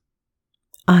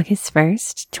August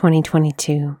 1st,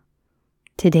 2022.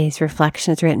 Today's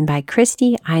reflection is written by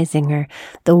Christy Eisinger,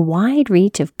 The Wide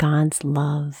Reach of God's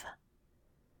Love.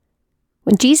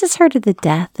 When Jesus heard of the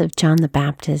death of John the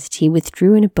Baptist, he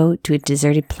withdrew in a boat to a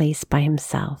deserted place by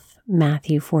himself.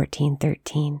 Matthew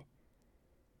 14:13.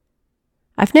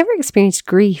 I've never experienced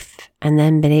grief and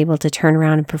then been able to turn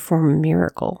around and perform a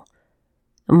miracle.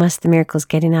 Unless the miracle is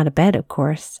getting out of bed, of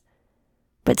course.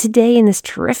 But today, in this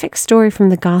terrific story from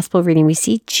the Gospel reading, we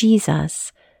see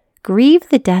Jesus grieve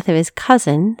the death of his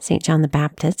cousin, St. John the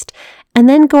Baptist, and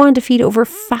then go on to feed over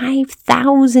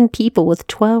 5,000 people with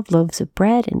 12 loaves of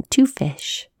bread and 2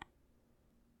 fish.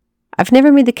 I've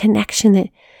never made the connection that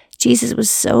Jesus was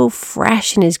so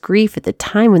fresh in his grief at the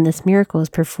time when this miracle was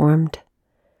performed.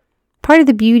 Part of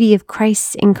the beauty of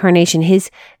Christ's incarnation,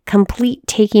 his complete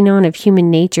taking on of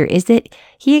human nature, is that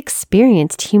he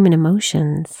experienced human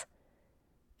emotions.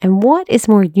 And what is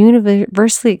more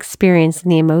universally experienced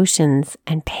than the emotions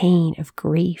and pain of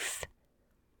grief?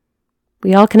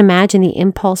 We all can imagine the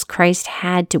impulse Christ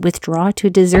had to withdraw to a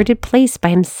deserted place by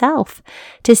himself,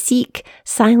 to seek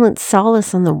silent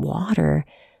solace on the water,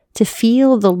 to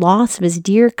feel the loss of his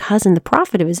dear cousin, the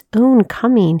prophet of his own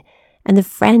coming, and the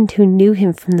friend who knew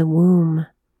him from the womb.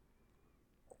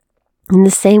 In the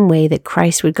same way that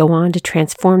Christ would go on to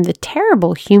transform the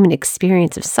terrible human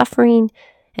experience of suffering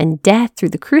and death through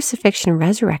the crucifixion and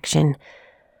resurrection,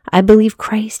 I believe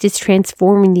Christ is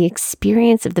transforming the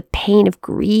experience of the pain of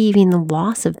grieving the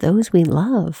loss of those we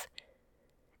love.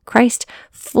 Christ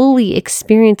fully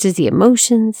experiences the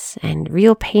emotions and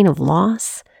real pain of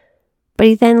loss, but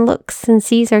he then looks and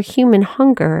sees our human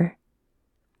hunger.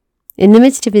 In the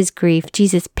midst of his grief,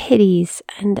 Jesus pities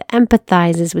and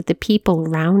empathizes with the people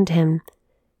around him.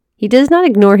 He does not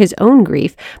ignore his own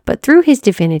grief, but through his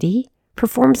divinity,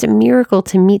 performs a miracle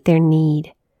to meet their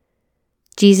need.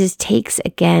 Jesus takes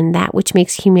again that which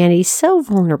makes humanity so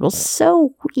vulnerable,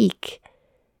 so weak,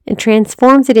 and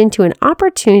transforms it into an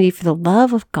opportunity for the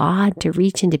love of God to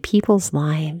reach into people's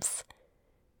lives.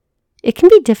 It can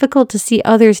be difficult to see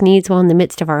others' needs while in the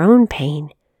midst of our own pain,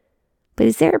 but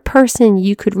is there a person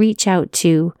you could reach out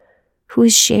to who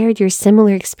has shared your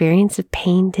similar experience of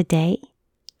pain today?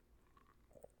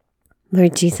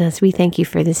 Lord Jesus, we thank you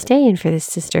for this day and for this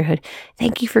sisterhood.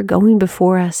 Thank you for going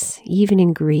before us, even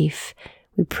in grief.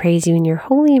 We praise you in your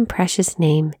holy and precious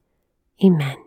name. Amen.